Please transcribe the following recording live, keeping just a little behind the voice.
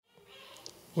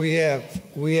We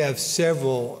have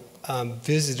several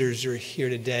visitors who are here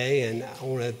today, and I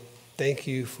want to thank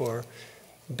you for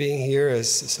being here as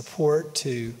support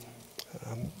to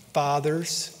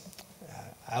fathers.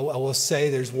 I will say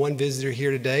there's one visitor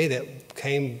here today that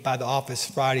came by the office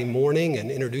Friday morning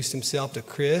and introduced himself to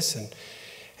Chris, and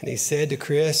he said to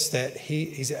Chris that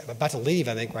he's about to leave,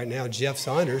 I think, right now, Jeff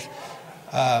Saunders.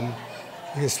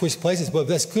 You're going to switch places, but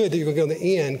that's good that you're going to go on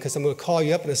the end because I'm going to call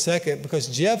you up in a second because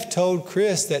Jeff told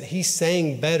Chris that he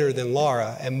sang better than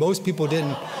Laura, and most people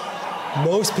didn't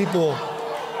know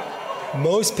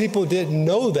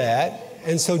that.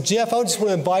 And so, Jeff, I just want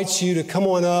to invite you to come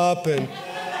on up and,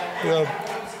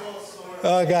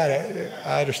 I got it.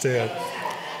 I understand.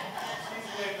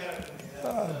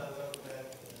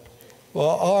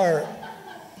 Well,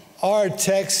 our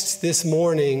text this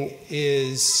morning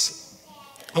is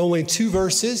only 2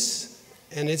 verses,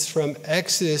 and it's from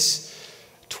Exodus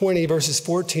 20, verses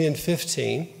 14 and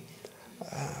 15.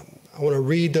 I want to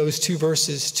read those 2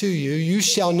 verses to you. You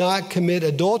shall not commit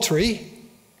adultery.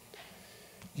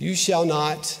 You shall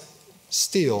not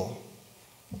steal.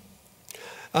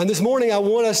 This morning, I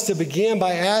want us to begin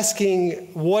by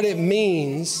asking what it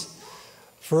means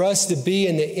for us to be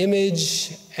in the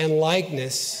image and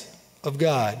likeness of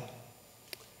God.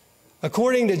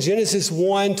 According to Genesis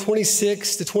 1,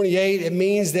 26 to 28, it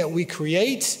means that we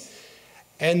create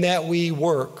and that we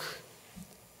work.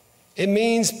 It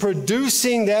means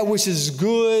producing that which is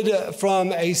good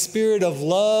from a spirit of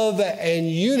love and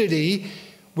unity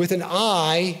with an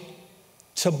eye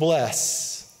to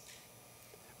bless.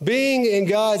 Being in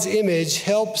God's image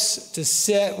helps to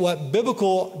set what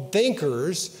biblical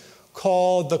thinkers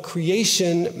call the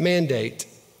creation mandate.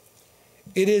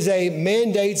 It is a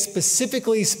mandate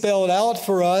specifically spelled out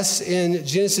for us in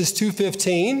Genesis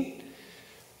 2:15.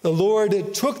 The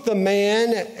Lord took the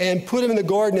man and put him in the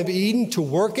Garden of Eden to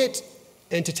work it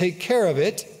and to take care of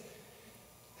it,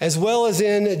 as well as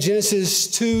in Genesis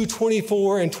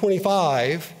 2:24 and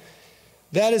 25.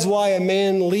 That is why a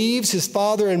man leaves his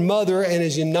father and mother and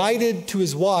is united to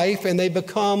his wife, and they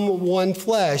become one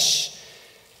flesh.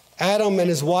 Adam and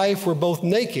his wife were both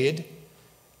naked,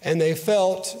 and they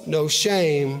felt no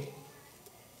shame.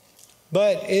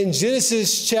 But in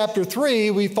Genesis chapter 3,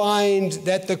 we find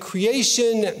that the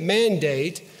creation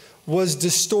mandate was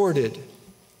distorted.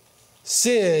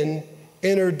 Sin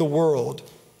entered the world.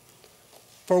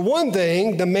 For one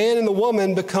thing, the man and the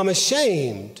woman become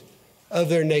ashamed of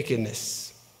their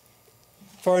nakedness.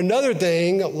 For another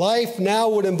thing, life now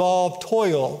would involve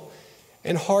toil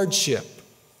and hardship.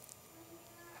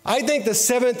 I think the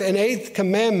 7th and 8th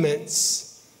commandments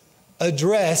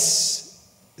address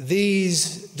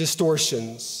these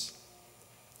distortions.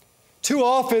 Too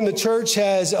often the church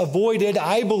has avoided,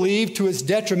 I believe, to its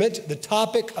detriment, the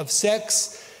topic of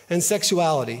sex and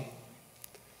sexuality.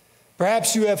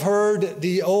 Perhaps you have heard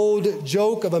the old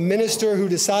joke of a minister who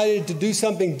decided to do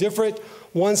something different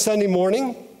one Sunday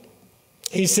morning.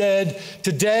 He said,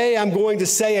 "Today I'm going to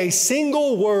say a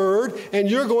single word and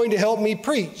you're going to help me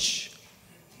preach.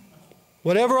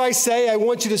 Whatever I say, I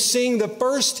want you to sing the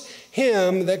first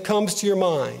hymn that comes to your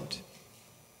mind."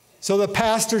 So the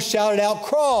pastor shouted out,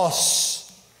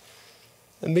 "Cross."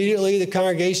 Immediately the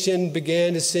congregation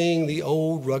began to sing the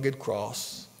old rugged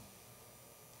cross.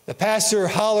 The pastor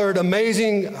hollered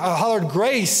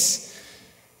 "Grace."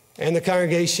 And the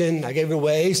congregation, I gave it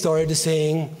away, started to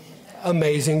sing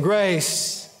Amazing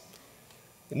Grace.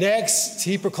 Next,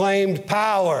 he proclaimed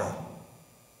 "Power."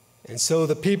 And so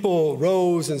the people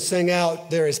rose and sang out,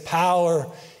 "There is power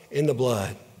in the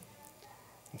blood."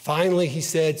 And finally, he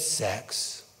said,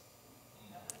 "Sex."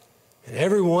 And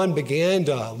everyone began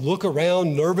to look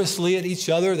around nervously at each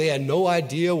other. They had no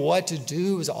idea what to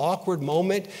do. It was an awkward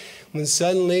moment when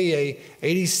suddenly a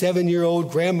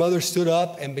 87-year-old grandmother stood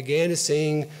up and began to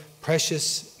sing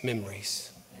 "Precious Memories."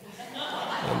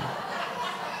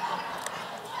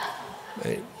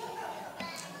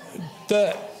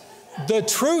 The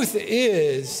truth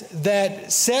is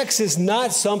that sex is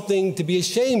not something to be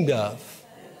ashamed of.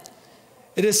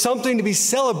 It is something to be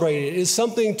celebrated. It is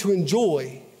something to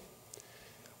enjoy.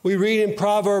 We read in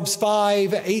Proverbs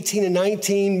 5:18 and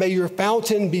 19, "May your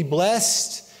fountain be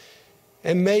blessed,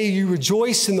 and may you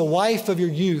rejoice in the wife of your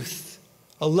youth.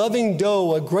 A loving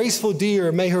doe, a graceful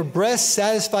deer, may her breast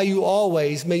satisfy you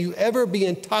always. May you ever be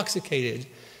intoxicated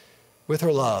with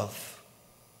her love."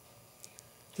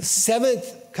 The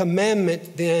 7th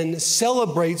commandment then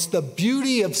celebrates the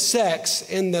beauty of sex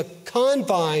in the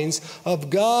confines of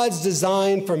God's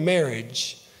design for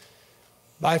marriage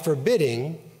by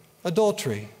forbidding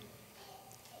adultery.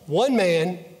 One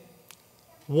man,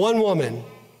 one woman,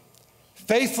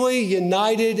 faithfully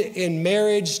united in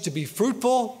marriage to be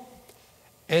fruitful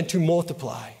and to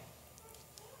multiply.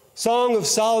 Song of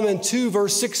Solomon 2,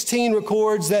 verse 16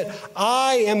 records that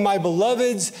I am my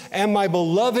beloved's and my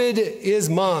beloved is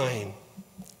mine.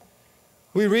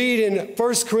 We read in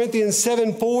 1 Corinthians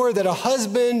 7:4 that a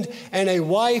husband and a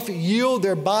wife yield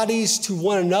their bodies to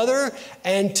one another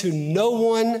and to no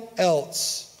one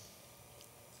else.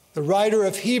 The writer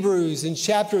of Hebrews in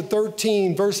chapter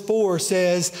 13, verse 4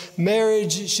 says,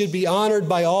 marriage should be honored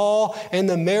by all and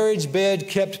the marriage bed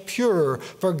kept pure,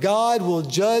 for God will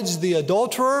judge the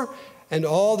adulterer and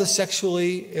all the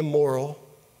sexually immoral.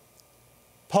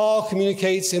 Paul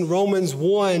communicates in Romans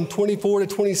 1, 24 to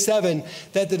 27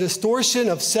 that the distortion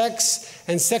of sex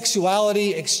and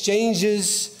sexuality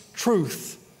exchanges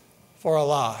truth for a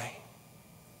lie.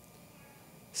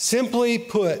 Simply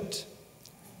put,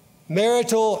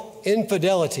 marital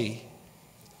infidelity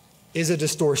is a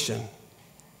distortion.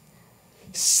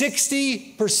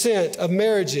 60% of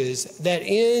marriages that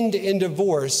end in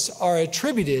divorce are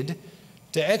attributed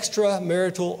to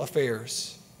extramarital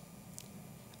affairs.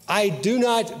 I do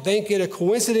not think it a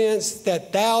coincidence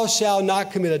that thou shalt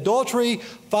not commit adultery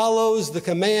follows the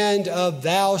command of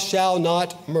thou shalt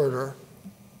not murder.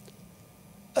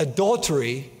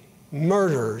 Adultery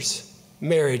murders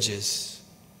marriages.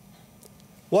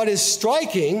 What is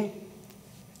striking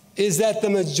is that the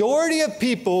majority of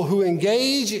people who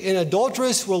engage in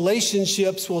adulterous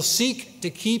relationships will seek to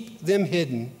keep them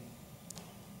hidden.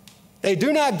 They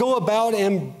do not go about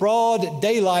in broad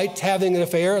daylight having an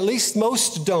affair, at least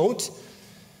most don't.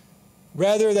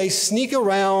 Rather, they sneak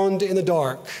around in the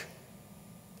dark.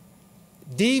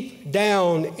 Deep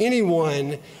down,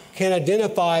 anyone can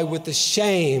identify with the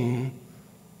shame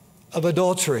of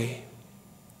adultery.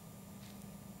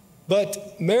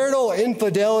 But marital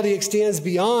infidelity extends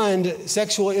beyond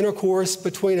sexual intercourse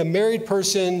between a married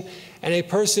person and a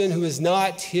person who is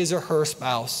not his or her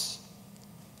spouse.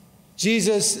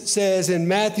 Jesus says in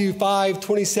Matthew 5,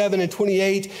 27 and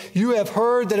 28, you have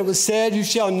heard that it was said, you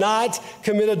shall not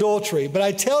commit adultery. But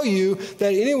I tell you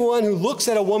that anyone who looks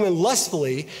at a woman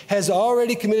lustfully has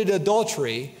already committed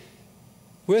adultery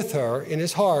with her in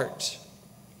his heart.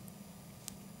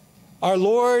 Our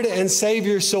Lord and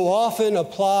Savior so often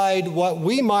applied what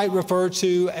we might refer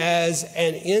to as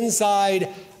an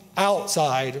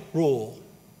inside-outside rule.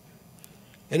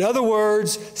 In other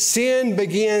words, sin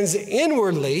begins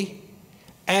inwardly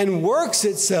and works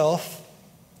itself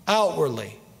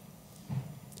outwardly.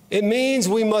 It means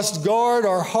we must guard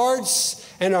our hearts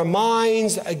and our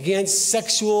minds against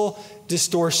sexual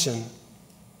distortion.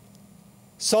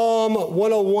 Psalm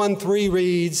 101:3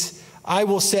 reads, I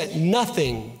will set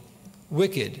nothing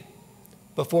wicked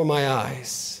before my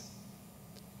eyes.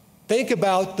 Think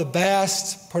about the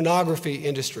vast pornography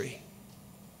industry.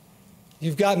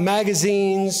 You've got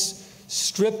magazines,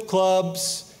 strip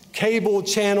clubs, cable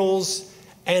channels,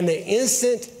 and the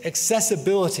instant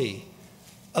accessibility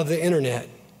of the internet.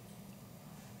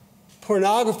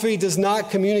 Pornography does not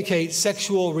communicate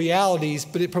sexual realities,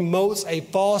 but it promotes a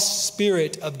false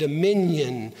spirit of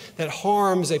dominion that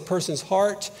harms a person's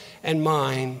heart and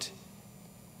mind.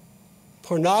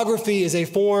 Pornography is a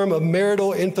form of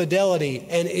marital infidelity,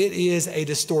 and it is a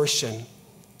distortion.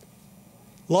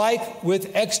 Like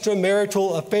with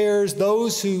extramarital affairs,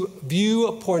 those who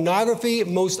view pornography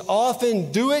most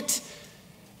often do it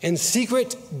in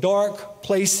secret, dark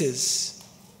places.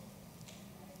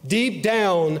 Deep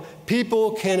down,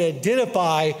 people can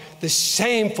identify the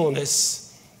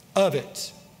shamefulness of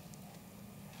it.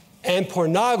 And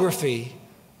pornography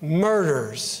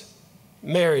murders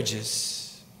marriages.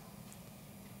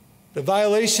 The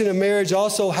violation of marriage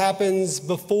also happens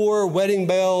before wedding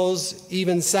bells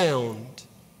even sound.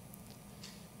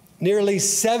 Nearly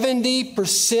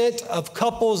 70% of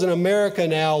couples in America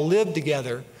now live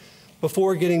together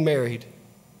before getting married.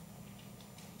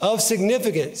 Of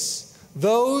significance,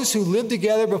 those who live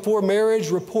together before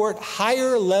marriage report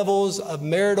higher levels of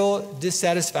marital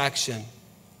dissatisfaction.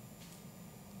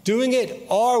 Doing it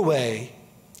our way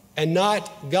and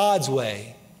not God's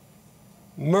way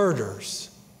murders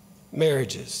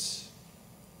marriages.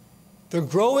 The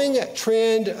growing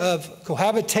trend of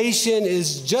cohabitation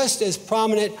is just as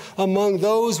prominent among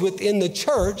those within the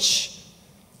church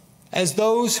as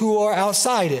those who are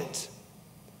outside it.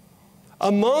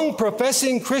 Among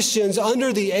professing Christians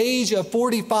under the age of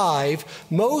 45,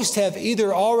 most have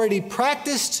either already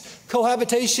practiced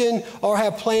cohabitation or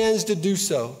have plans to do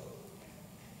so.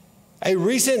 A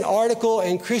recent article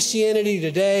in Christianity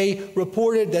Today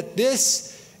reported that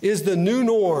this is the new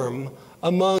norm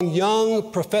among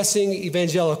young professing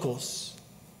evangelicals.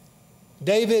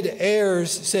 David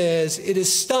Ayers says, it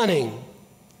is stunning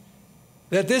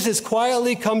that this has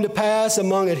quietly come to pass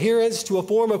among adherents to a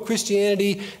form of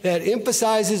Christianity that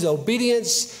emphasizes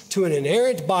obedience to an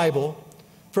inerrant Bible,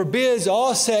 forbids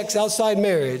all sex outside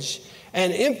marriage,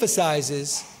 and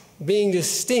emphasizes being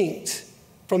distinct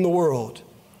from the world.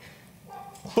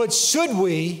 But should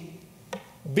we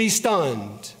be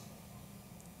stunned?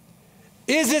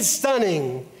 Is it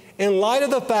stunning in light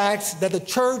of the fact that the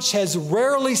church has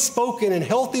rarely spoken in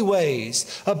healthy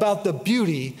ways about the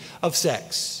beauty of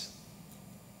sex?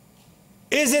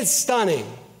 Is it stunning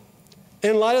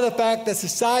in light of the fact that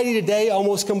society today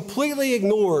almost completely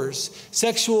ignores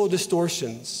sexual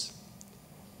distortions,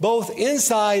 both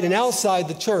inside and outside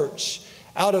the church,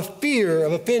 out of fear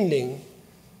of offending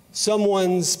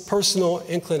someone's personal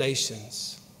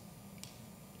inclinations?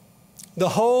 The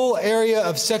whole area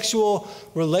of sexual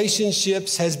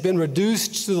relationships has been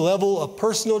reduced to the level of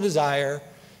personal desire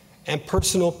and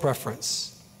personal preference.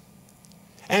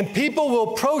 And people will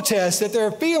protest that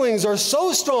their feelings are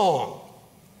so strong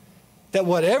that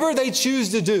whatever they choose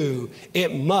to do,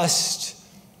 it must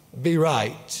be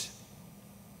right.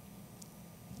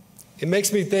 It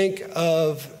makes me think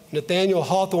of Nathaniel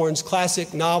Hawthorne's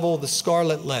classic novel, The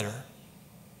Scarlet Letter.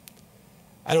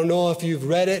 I don't know if you've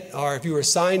read it or if you were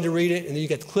assigned to read it and then you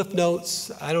get the Cliff Notes.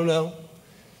 I don't know.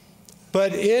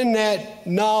 But in that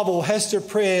novel, Hester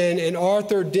Prynne and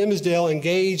Arthur Dimmesdale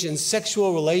engage in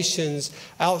sexual relations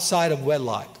outside of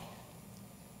wedlock.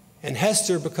 And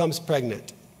Hester becomes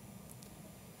pregnant.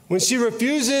 When she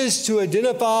refuses to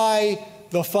identify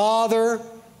the father,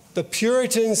 the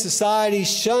Puritan society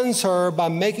shuns her by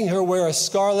making her wear a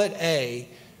scarlet A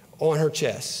on her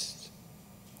chest.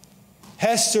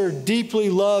 Hester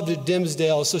deeply loved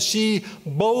Dimmesdale, so she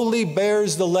boldly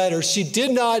bears the letter. She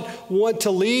did not want to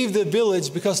leave the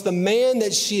village because the man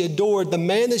that she adored, the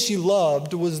man that she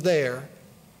loved, was there.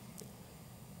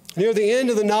 Near the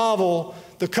end of the novel,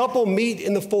 the couple meet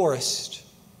in the forest,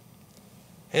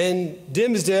 and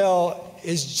Dimmesdale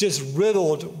is just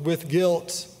riddled with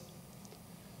guilt.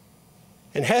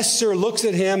 And Hester looks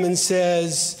at him and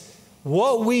says,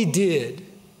 "What we did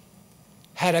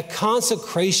had a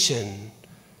consecration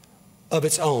of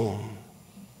its own."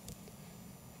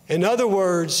 In other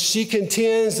words, she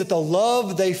contends that the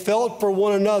love they felt for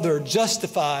one another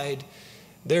justified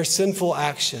their sinful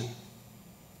action.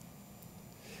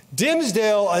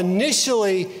 Dimmesdale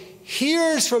initially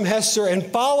hears from Hester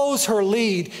and follows her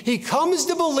lead. He comes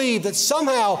to believe that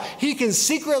somehow he can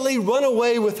secretly run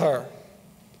away with her.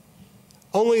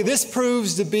 Only this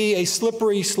proves to be a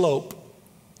slippery slope.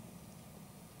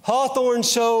 Hawthorne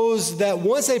shows that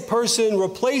once a person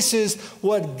replaces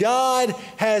what God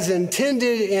has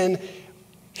intended in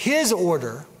His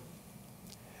order,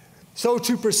 so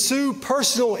to pursue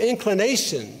personal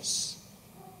inclinations,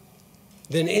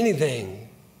 then anything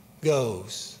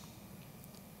goes.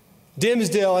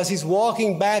 Dimmesdale, as he's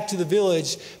walking back to the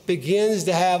village, begins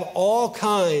to have all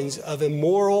kinds of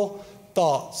immoral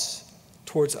thoughts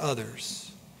towards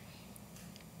others.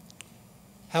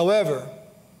 However,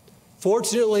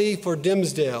 fortunately for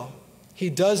Dimmesdale, he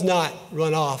does not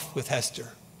run off with Hester.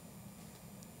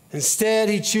 Instead,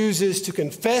 he chooses to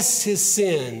confess his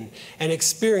sin and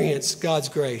experience God's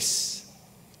grace.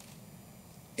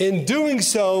 In doing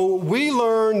so, we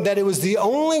learn that it was the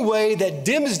only way that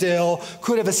Dimmesdale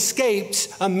could have escaped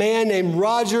a man named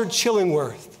Roger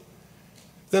Chillingworth,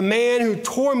 the man who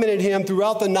tormented him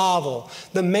throughout the novel,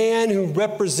 the man who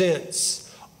represents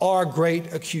our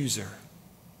great accuser.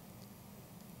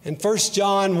 In 1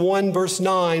 John 1, verse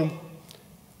 9,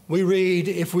 we read,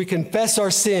 "If we confess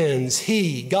our sins,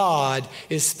 He, God,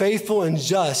 is faithful and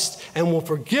just and will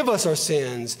forgive us our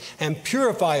sins and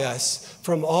purify us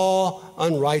from all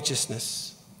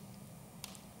unrighteousness."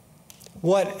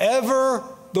 Whatever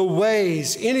the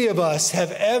ways any of us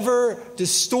have ever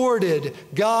distorted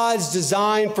God's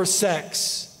design for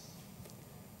sex,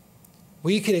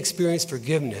 we can experience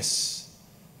forgiveness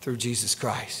through Jesus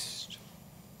Christ.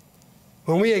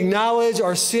 When we acknowledge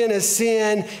our sin as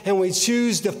sin and we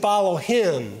choose to follow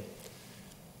Him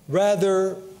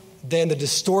rather than the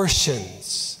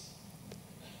distortions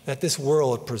that this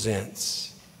world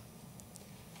presents.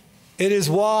 It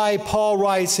is why Paul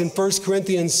writes in 1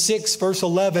 Corinthians 6, verse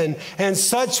 11, "And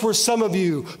such were some of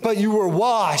you, but you were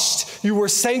washed, you were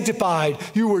sanctified,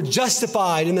 you were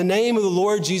justified in the name of the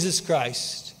Lord Jesus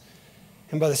Christ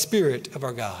and by the Spirit of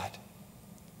our God."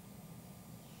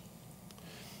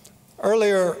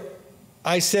 Earlier,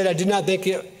 I said I did not think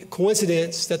it a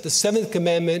coincidence that the seventh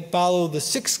commandment followed the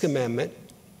sixth commandment.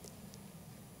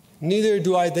 Neither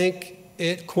do I think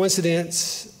it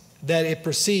coincidence that it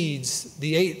precedes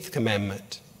the eighth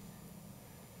commandment.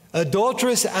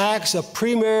 Adulterous acts of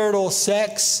premarital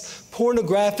sex,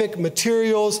 pornographic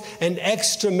materials, and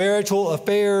extramarital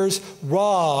affairs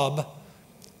rob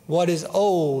what is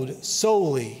owed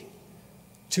solely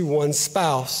to one's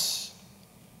spouse.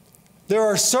 There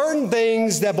are certain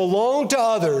things that belong to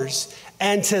others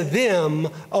and to them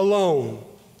alone.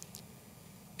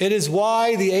 It is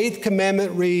why the 8th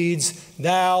commandment reads,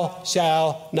 "Thou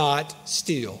shalt not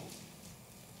steal."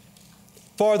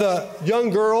 For the young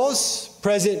girls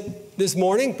present this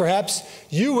morning, perhaps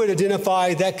you would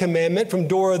identify that commandment from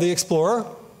Dora the Explorer.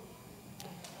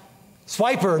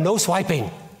 Swiper, no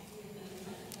swiping.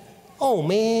 Oh,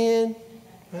 man.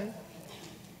 Right?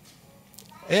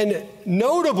 And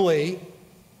notably,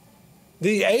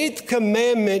 the 8th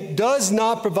commandment does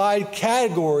not provide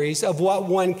categories of what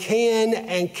one can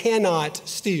and cannot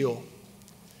steal.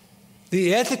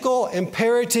 The ethical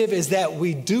imperative is that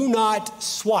we do not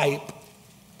swipe,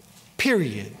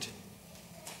 period.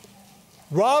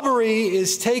 Robbery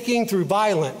is taking through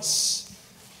violence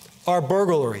or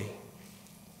burglary.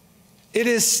 It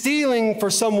is stealing for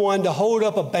someone to hold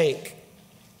up a bank.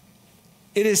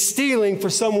 It is stealing for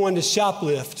someone to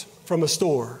shoplift from a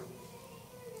store.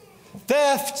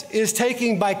 Theft is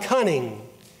taking by cunning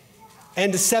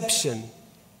and deception.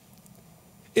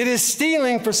 It is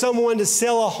stealing for someone to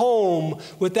sell a home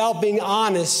without being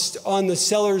honest on the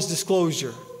seller's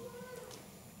disclosure.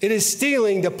 It is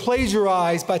stealing to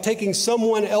plagiarize by taking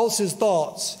someone else's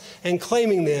thoughts and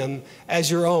claiming them as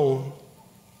your own.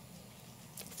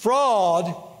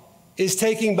 Fraud is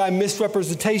taking by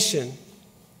misrepresentation.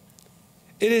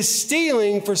 It is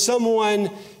stealing for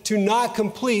someone to not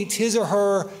complete his or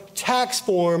her tax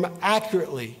form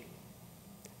accurately.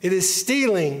 It is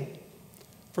stealing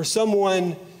for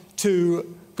someone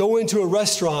to go into a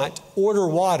restaurant, order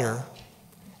water,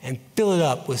 and fill it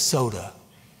up with soda.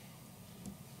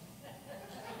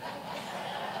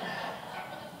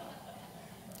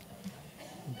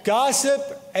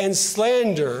 Gossip and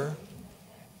slander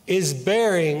is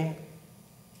bearing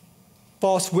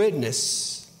false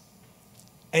witness,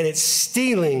 and it's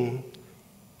stealing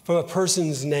from a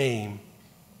person's name.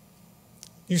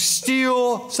 You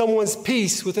steal someone's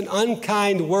peace with an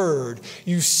unkind word.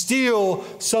 You steal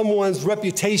someone's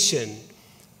reputation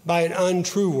by an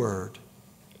untrue word.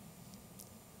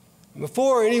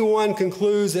 Before anyone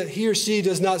concludes that he or she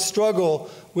does not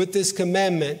struggle with this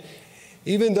commandment,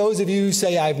 even those of you who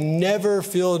say, "I've never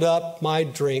filled up my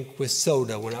drink with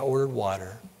soda when I ordered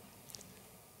water,"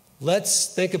 let's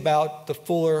think about the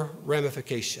fuller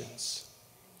ramifications.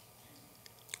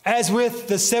 As with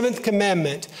the 7th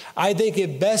commandment, I think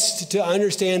it best to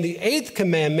understand the 8th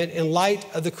commandment in light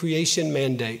of the creation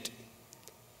mandate.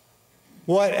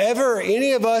 Whatever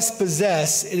any of us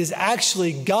possess, it is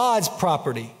actually God's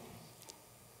property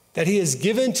that He has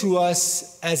given to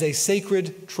us as a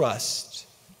sacred trust.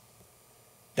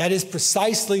 That is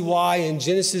precisely why in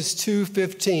Genesis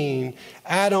 2:15,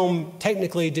 Adam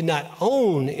technically did not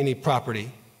own any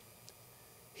property.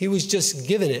 He was just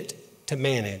given it to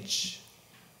manage.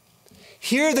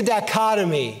 Hear the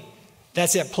dichotomy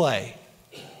that's at play.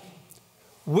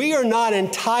 We are not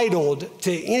entitled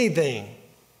to anything,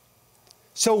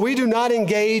 so we do not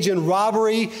engage in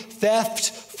robbery,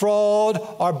 theft, fraud,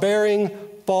 or bearing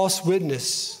false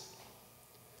witness.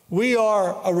 We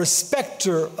are a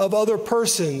respecter of other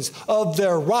persons, of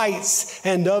their rights,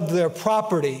 and of their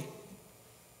property.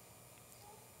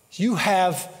 You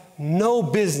have no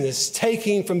business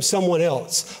taking from someone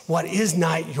else what is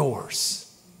not yours.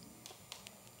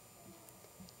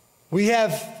 We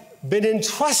have been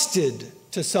entrusted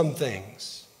to some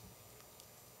things,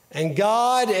 and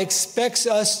God expects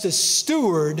us to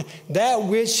steward that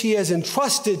which He has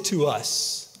entrusted to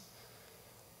us,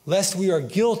 lest we are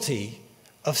guilty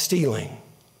of stealing.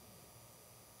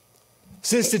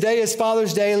 Since today is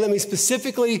Father's Day, let me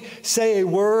specifically say a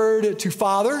word to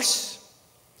fathers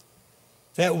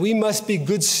that we must be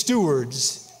good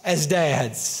stewards as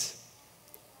dads.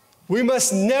 We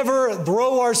must never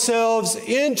throw ourselves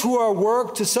into our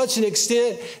work to such an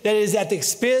extent that it is at the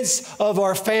expense of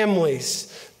our families.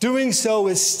 Doing so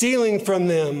is stealing from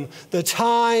them the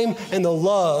time and the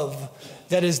love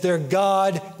that is their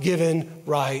God-given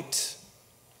right.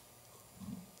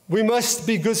 We must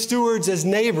be good stewards as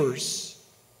neighbors.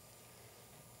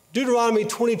 Deuteronomy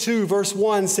 22 verse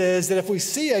 1 says that if we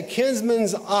see a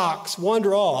kinsman's ox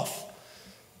wander off,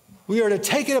 we are to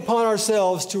take it upon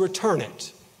ourselves to return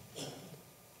it.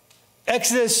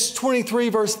 Exodus 23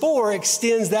 verse 4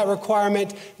 extends that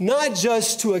requirement not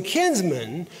just to a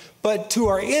kinsman, but to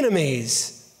our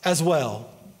enemies as well.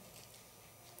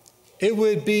 It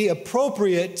would be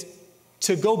appropriate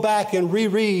to go back and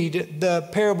reread the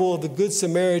parable of the Good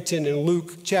Samaritan in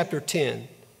Luke chapter 10.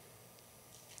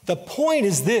 The point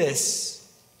is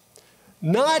this: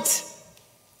 not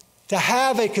to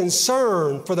have a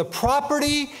concern for the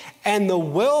property and the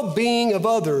well-being of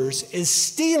others is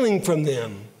stealing from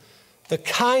them the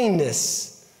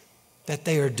kindness that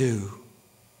they are due.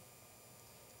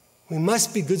 We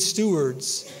must be good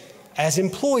stewards as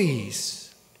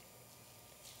employees.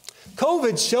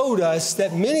 COVID showed us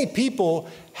that many people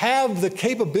have the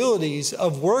capabilities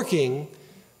of working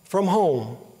from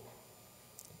home.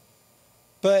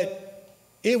 But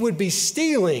it would be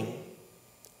stealing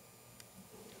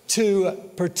to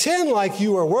pretend like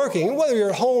you are working, whether you're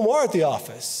at home or at the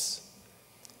office,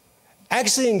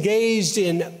 actually engaged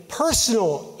in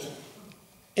personal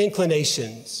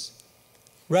inclinations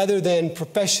rather than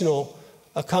professional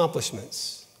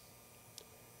accomplishments.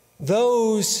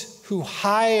 Those who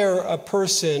hire a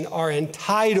person are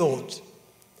entitled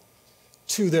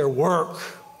to their work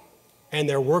and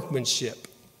their workmanship.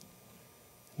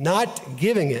 Not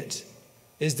giving it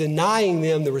is denying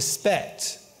them the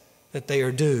respect that they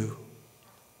are due.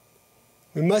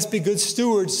 We must be good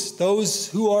stewards, those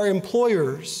who are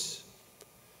employers.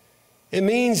 It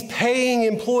means paying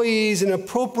employees an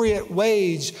appropriate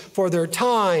wage for their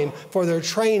time, for their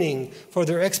training, for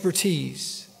their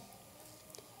expertise.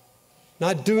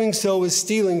 Not doing so is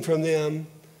stealing from them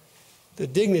the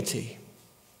dignity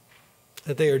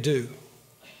that they are due.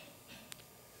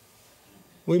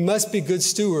 We must be good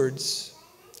stewards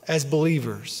as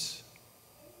believers.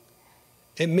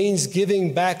 It means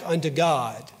giving back unto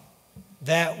God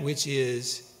that which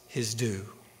is his due.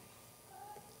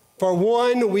 For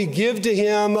one, we give to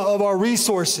him of our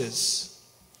resources.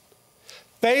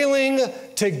 Failing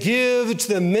to give to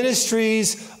the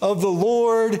ministries of the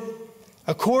Lord,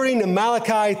 according to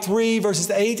Malachi 3,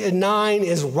 verses 8 and 9,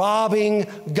 is robbing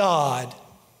God.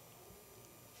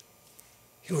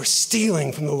 You are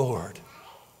stealing from the Lord.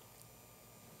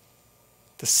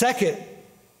 The second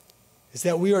is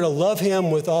that we are to love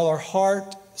him with all our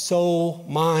heart, soul,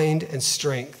 mind, and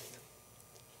strength.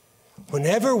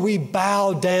 Whenever we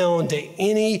bow down to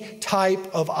any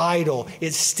type of idol,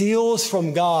 it steals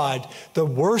from God the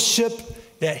worship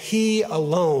that he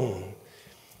alone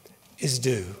is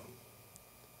due.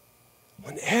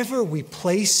 Whenever we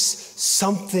place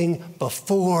something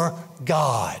before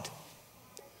God,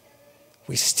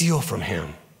 we steal from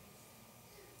him.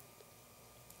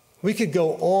 We could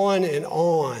go on and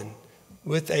on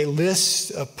with a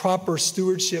list of proper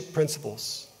stewardship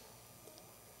principles.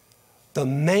 The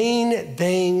main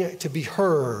thing to be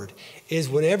heard is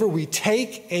whenever we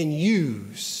take and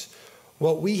use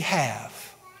what we have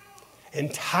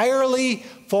entirely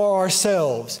for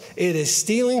ourselves, it is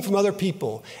stealing from other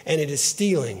people and it is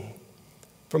stealing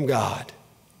from God.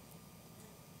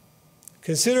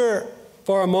 Consider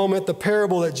for a moment the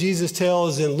parable that Jesus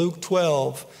tells in Luke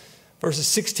 12, verses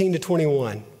 16 to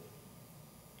 21.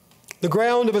 The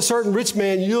ground of a certain rich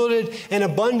man yielded an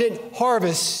abundant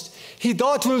harvest. He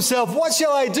thought to himself, "What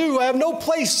shall I do? I have no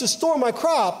place to store my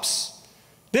crops."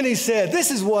 Then he said, "This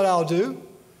is what I'll do.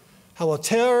 I will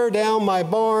tear down my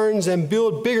barns and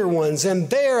build bigger ones, and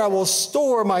there I will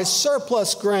store my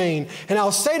surplus grain. And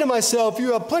I'll say to myself,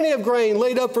 you have plenty of grain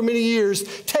laid up for many years.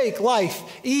 Take life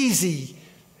easy.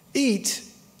 Eat,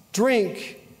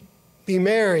 drink, be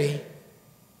merry."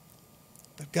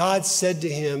 But God said to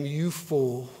him, "You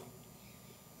fool,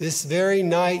 this very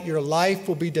night your life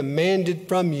will be demanded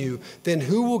from you. Then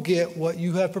who will get what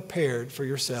you have prepared for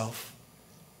yourself?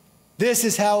 This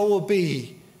is how it will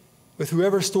be with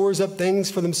whoever stores up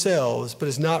things for themselves, but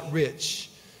is not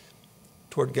rich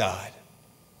toward God."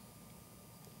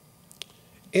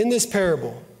 In this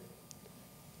parable,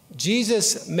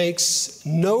 Jesus makes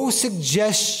no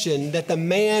suggestion that the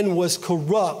man was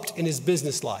corrupt in his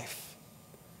business life.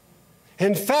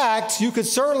 In fact, you could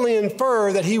certainly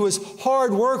infer that he was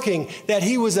hardworking, that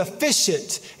he was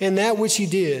efficient in that which he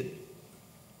did.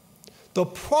 The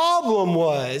problem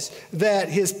was that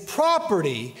his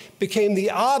property became the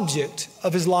object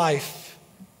of his life.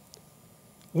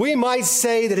 We might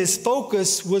say that his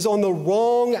focus was on the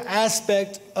wrong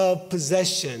aspect of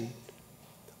possession,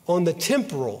 on the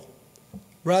temporal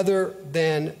rather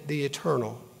than the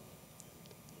eternal.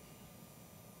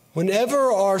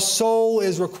 Whenever our soul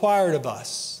is required of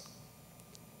us,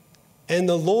 and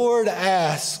the Lord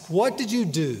asks, "What did you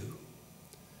do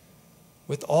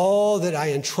with all that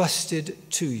I entrusted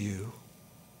to you?"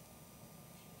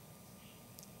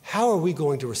 how are we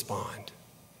going to respond?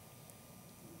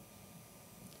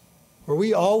 Were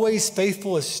we always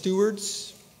faithful as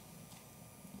stewards?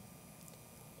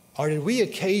 Or did we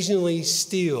occasionally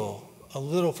steal a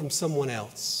little from someone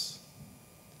else?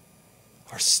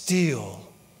 or steal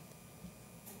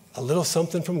a little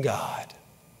something from God.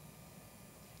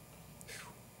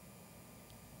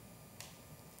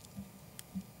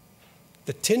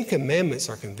 The 10 Commandments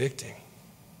are convicting.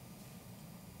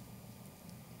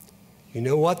 You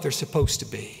know what they're supposed to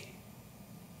be?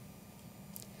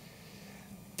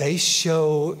 They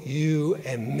show you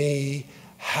and me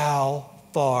how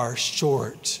far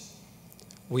short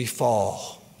we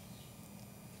fall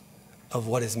of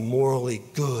what is morally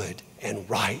good and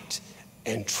right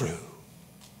and true.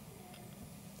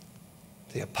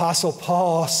 The Apostle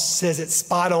Paul says it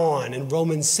spot on in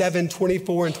Romans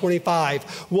 7:24 and 25.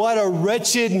 What a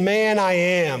wretched man I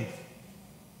am.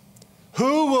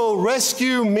 Who will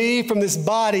rescue me from this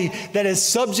body that is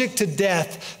subject to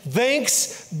death?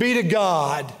 Thanks be to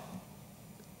God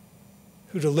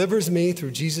who delivers me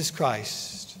through Jesus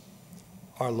Christ,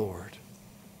 our Lord.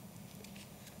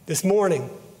 This morning,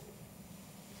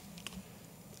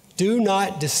 do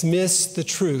not dismiss the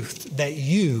truth that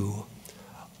you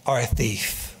are a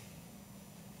thief.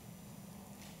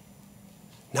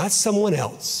 Not someone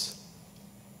else.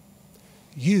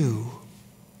 You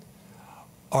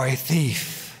are a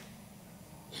thief.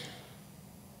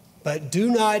 But do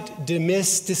not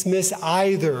dismiss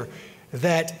either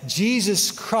that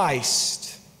Jesus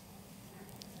Christ,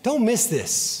 don't miss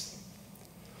this.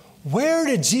 Where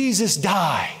did Jesus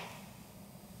die?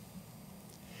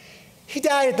 He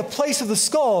died at the place of the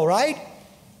skull, right?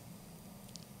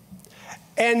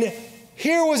 And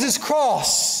here was his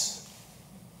cross.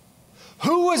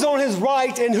 Who was on his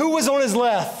right and who was on his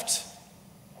left?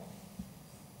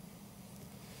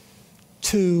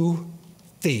 Two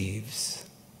thieves.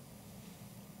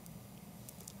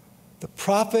 The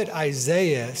prophet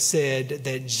Isaiah said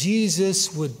that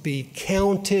Jesus would be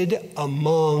counted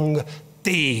among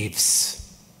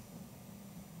thieves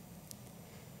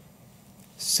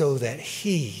so that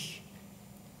he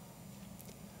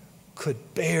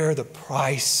could bear the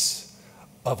price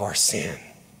of our sin.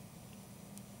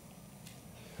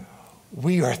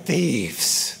 We are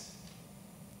thieves.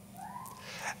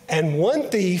 And one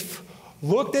thief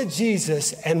looked at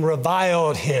Jesus and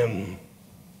reviled him.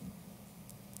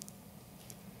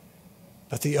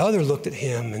 But the other looked at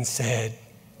him and said,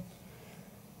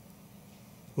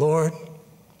 Lord,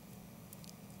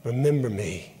 remember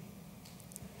me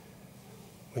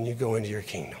when you go into your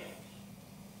kingdom.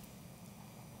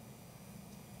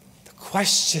 The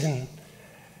question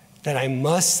that I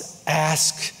must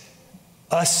ask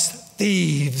us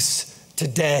thieves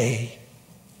today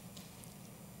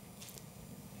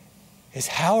is,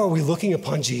 how are we looking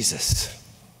upon Jesus?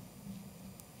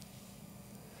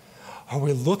 Are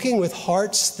we looking with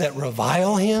hearts that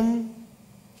revile him?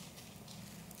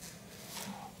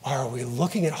 Or are we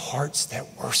looking at hearts that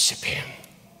worship him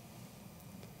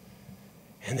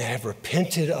and that have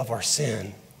repented of our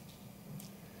sin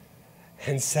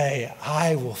and say,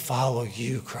 I will follow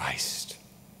you, Christ?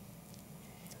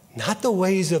 Not the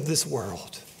ways of this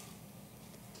world,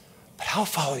 but I'll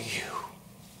follow you.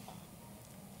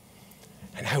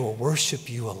 And I will worship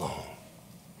you alone.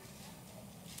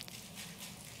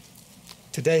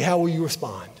 Today, how will you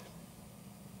respond?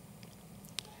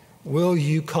 Will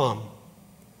you come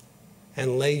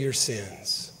and lay your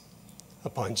sins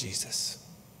upon Jesus?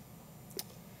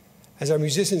 As our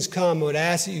musicians come, I would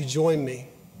ask that you join me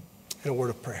in a word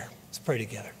of prayer. Let's pray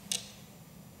together.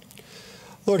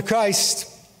 Lord Christ,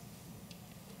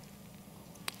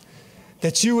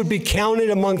 that you would be counted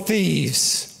among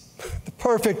thieves, the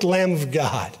perfect Lamb of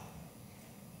God,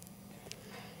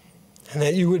 and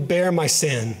that you would bear my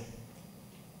sin.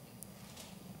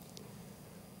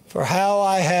 For how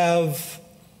I have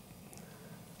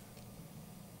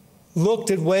looked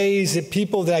at ways at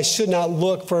people that I should not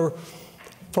look, for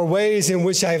ways in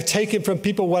which I have taken from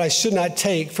people what I should not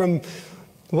take, from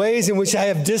ways in which I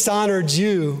have dishonored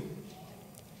you,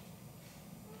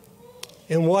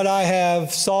 in what I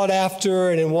have sought after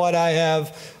and in what I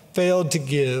have failed to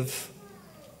give.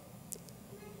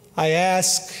 I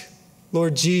ask,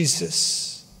 Lord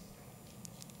Jesus,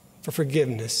 for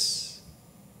forgiveness.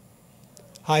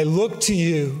 I look to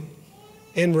you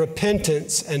in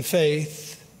repentance and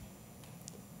faith.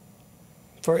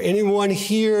 For anyone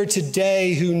here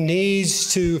today who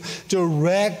needs to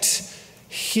direct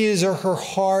his or her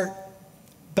heart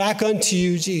back unto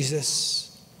you,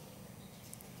 Jesus,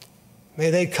 may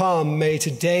they come, may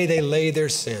today they lay their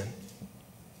sin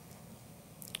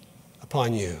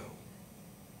upon you.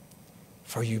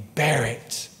 For you bear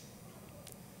it,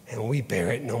 and we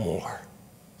bear it no more.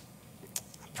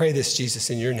 I pray this, Jesus,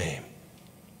 in your name.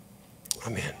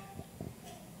 Amen.